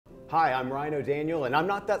Hi, I'm Ryan O'Daniel, and I'm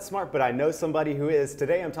not that smart, but I know somebody who is.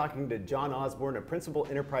 Today I'm talking to John Osborne, a Principal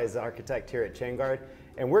Enterprise Architect here at Chainguard,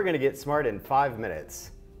 and we're going to get smart in 5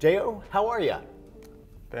 minutes. J.O., how are you?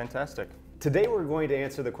 Fantastic. Today we're going to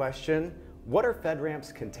answer the question, what are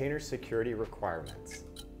FedRAMP's container security requirements?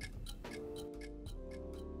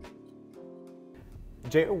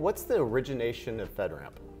 J.O., what's the origination of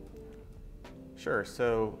FedRAMP? Sure,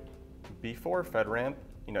 so before FedRAMP,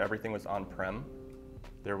 everything was on-prem.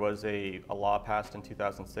 There was a law passed in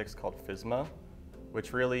 2006 called FISMA,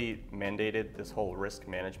 which really mandated this whole risk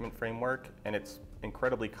management framework, and it's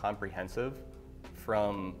incredibly comprehensive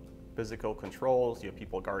from physical controls,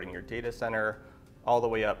 people guarding your data center, all the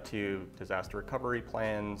way up to disaster recovery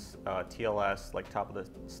plans, TLS, like top of the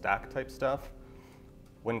stack type stuff.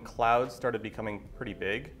 When clouds started becoming pretty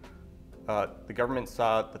big, the government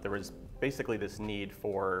saw that there was basically this need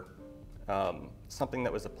for something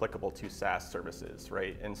that was applicable to SaaS services,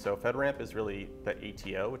 right? And so FedRAMP is really the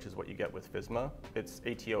ATO, which is what you get with FISMA. It's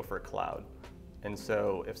ATO for cloud. And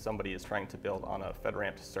so if somebody is trying to build on a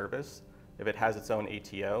FedRAMP service, if it has its own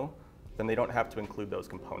ATO, then they don't have to include those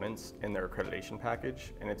components in their accreditation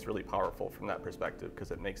package. And it's really powerful from that perspective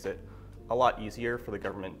because it makes it a lot easier for the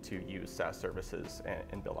government to use SaaS services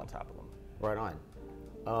and build on top of them. Right on.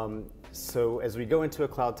 So as we go into a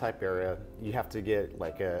cloud type area, you have to get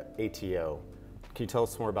like a ATO. Can you tell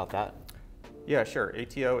us more about that? Yeah, sure.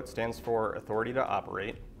 ATO, it stands for Authority to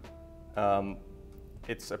Operate.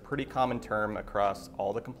 It's a pretty common term across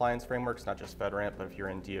all the compliance frameworks, not just FedRAMP, but if you're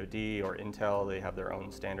in DoD or Intel, they have their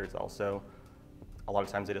own standards also. A lot of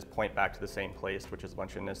times they just point back to the same place, which is a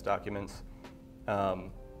bunch of NIST documents.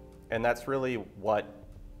 And that's really what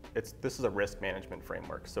this is a risk management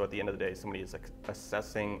framework. So at the end of the day, somebody is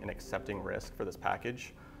assessing and accepting risk for this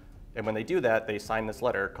package. And when they do that, they sign this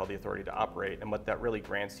letter called the Authority to Operate. And what that really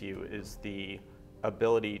grants you is the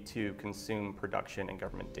ability to consume production and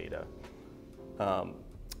government data.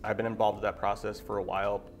 I've been involved with that process for a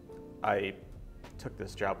while. I took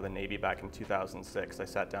this job with the Navy back in 2006. I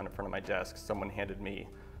sat down in front of my desk. Someone handed me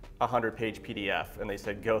a 100-page PDF, and they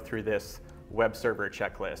said, go through this web server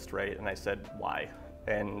checklist, right? And I said, why?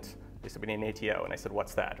 And they said, we need an ATO. And I said,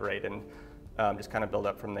 what's that, right? And just kind of build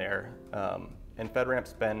up from there. And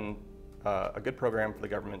FedRAMP's been a good program for the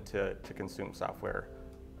government to consume software.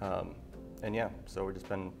 And yeah, so we've just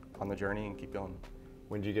been on the journey and keep going.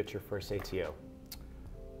 When did you get your first ATO?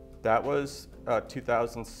 That was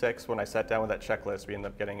 2006 when I sat down with that checklist. We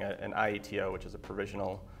ended up getting an IATO, which is a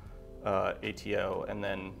provisional ATO, and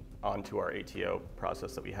then onto our ATO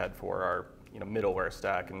process that we had for our middleware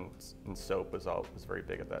stack, and SOAP was very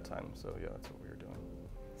big at that time. So yeah, that's what we were doing.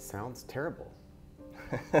 Sounds terrible.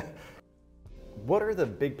 What are the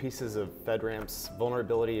big pieces of FedRAMP's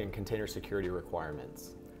vulnerability and container security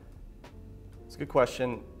requirements? It's a good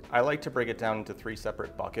question. I like to break it down into 3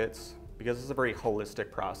 separate buckets because it's a very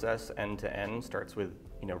holistic process, end to end. Starts with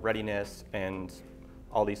readiness and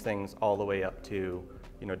all these things, all the way up to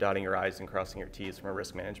dotting your I's and crossing your T's from a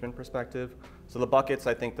risk management perspective. So the buckets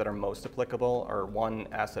I think that are most applicable are 1,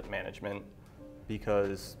 asset management,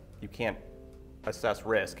 because you can't assess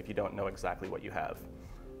risk if you don't know exactly what you have.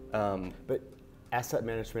 But asset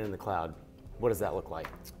management in the cloud, what does that look like?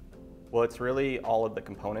 Well, it's really all of the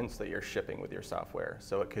components that you're shipping with your software.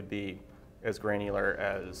 So it could be as granular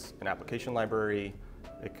as an application library.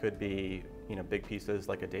 It could be big pieces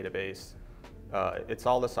like a database. It's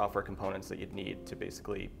all the software components that you'd need to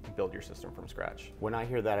basically build your system from scratch. When I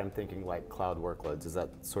hear that, I'm thinking like cloud workloads. Is that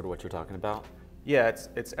sort of what you're talking about? Yeah,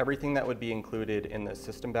 it's everything that would be included in the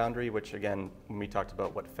system boundary, which again, when we talked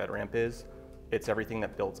about what FedRAMP is, it's everything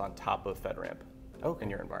that builds on top of FedRAMP in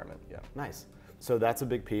your environment. Yeah. Nice. So that's a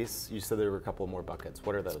big piece. You said there were a couple more buckets.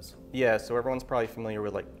 What are those? Yeah, so everyone's probably familiar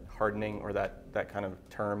with like hardening or that kind of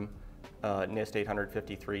term, NIST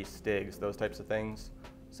 853 STIGs, those types of things.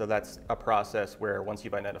 So that's a process where once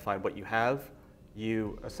you've identified what you have,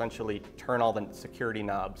 you essentially turn all the security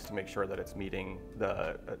knobs to make sure that it's meeting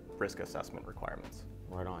the risk assessment requirements.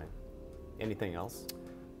 Right on. Anything else?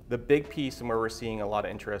 The big piece and where we're seeing a lot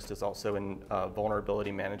of interest is also in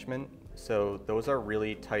vulnerability management. So those are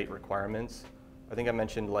really tight requirements. I think I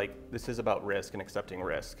mentioned this is about risk and accepting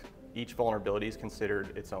risk. Each vulnerability is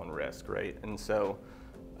considered its own risk, right? And so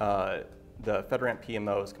the FedRAMP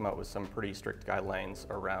PMO has come out with some pretty strict guidelines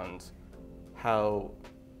around how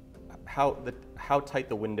tight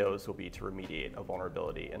the windows will be to remediate a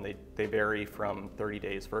vulnerability. And they vary from 30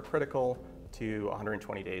 days for a critical to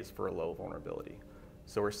 120 days for a low vulnerability.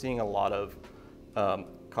 So we're seeing a lot of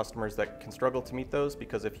customers that can struggle to meet those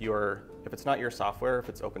because if it's not your software, if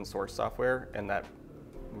it's open source software and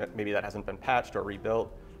maybe that hasn't been patched or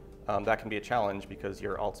rebuilt, that can be a challenge because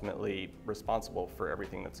you're ultimately responsible for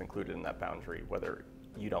everything that's included in that boundary, whether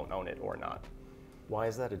you don't own it or not. Why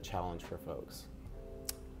is that a challenge for folks?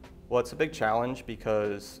 Well, it's a big challenge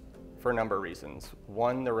because for a number of reasons.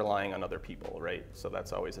 One, they're relying on other people, right? So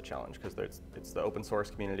that's always a challenge because it's the open source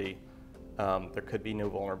community. There could be new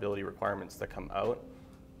vulnerability requirements that come out.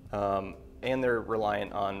 And they're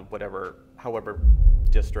reliant on however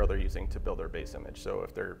distro they're using to build their base image. So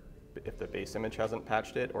if the base image hasn't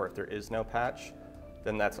patched it, or if there is no patch,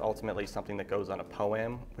 then that's ultimately something that goes on a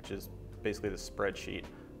POAM, which is basically the spreadsheet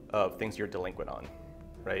of things you're delinquent on,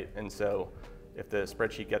 right? And so if the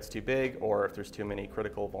spreadsheet gets too big, or if there's too many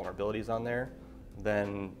critical vulnerabilities on there,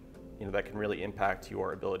 then that can really impact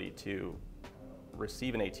your ability to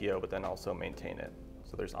receive an ATO, but then also maintain it.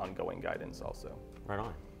 So there's ongoing guidance also. Right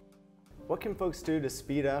on. What can folks do to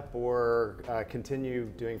speed up or continue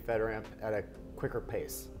doing FedRAMP at a quicker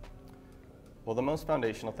pace? Well, the most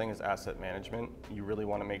foundational thing is asset management. You really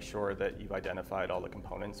want to make sure that you've identified all the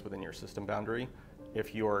components within your system boundary.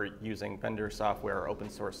 If you're using vendor software or open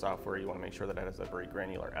source software, you want to make sure that it has a very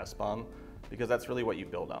granular SBOM, because that's really what you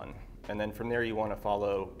build on. And then from there, you want to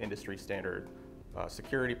follow industry standard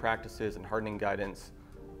security practices and hardening guidance.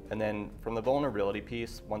 And then from the vulnerability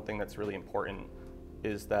piece, one thing that's really important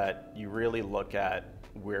is that you really look at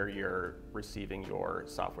where you're receiving your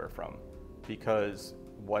software from. Because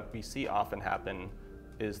what we see often happen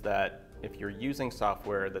is that if you're using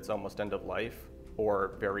software that's almost end of life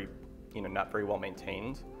or not very well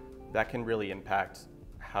maintained, that can really impact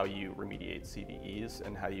how you remediate CVEs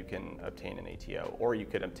and how you can obtain an ATO. Or you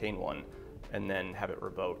could obtain one and then have it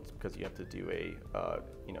revoked because you have to do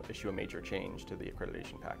issue a major change to the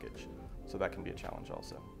accreditation package. So that can be a challenge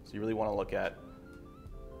also. So you really want to look at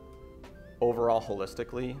overall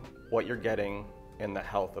holistically what you're getting and the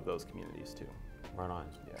health of those communities too. Right on.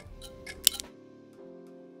 Yeah.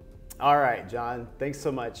 All right, John, thanks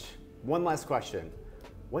so much. One last question.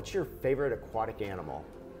 What's your favorite aquatic animal?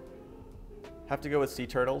 Have to go with sea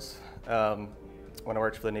turtles. When I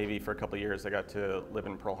worked for the Navy for a couple of years, I got to live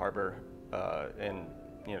in Pearl Harbor, and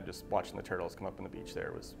just watching the turtles come up on the beach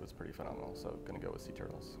there was pretty phenomenal. So gonna go with sea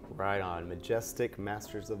turtles. Right on, majestic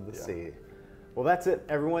masters of the sea. Well, that's it,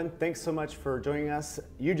 everyone. Thanks so much for joining us.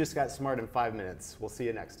 You just got smart in 5 minutes. We'll see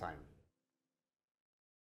you next time.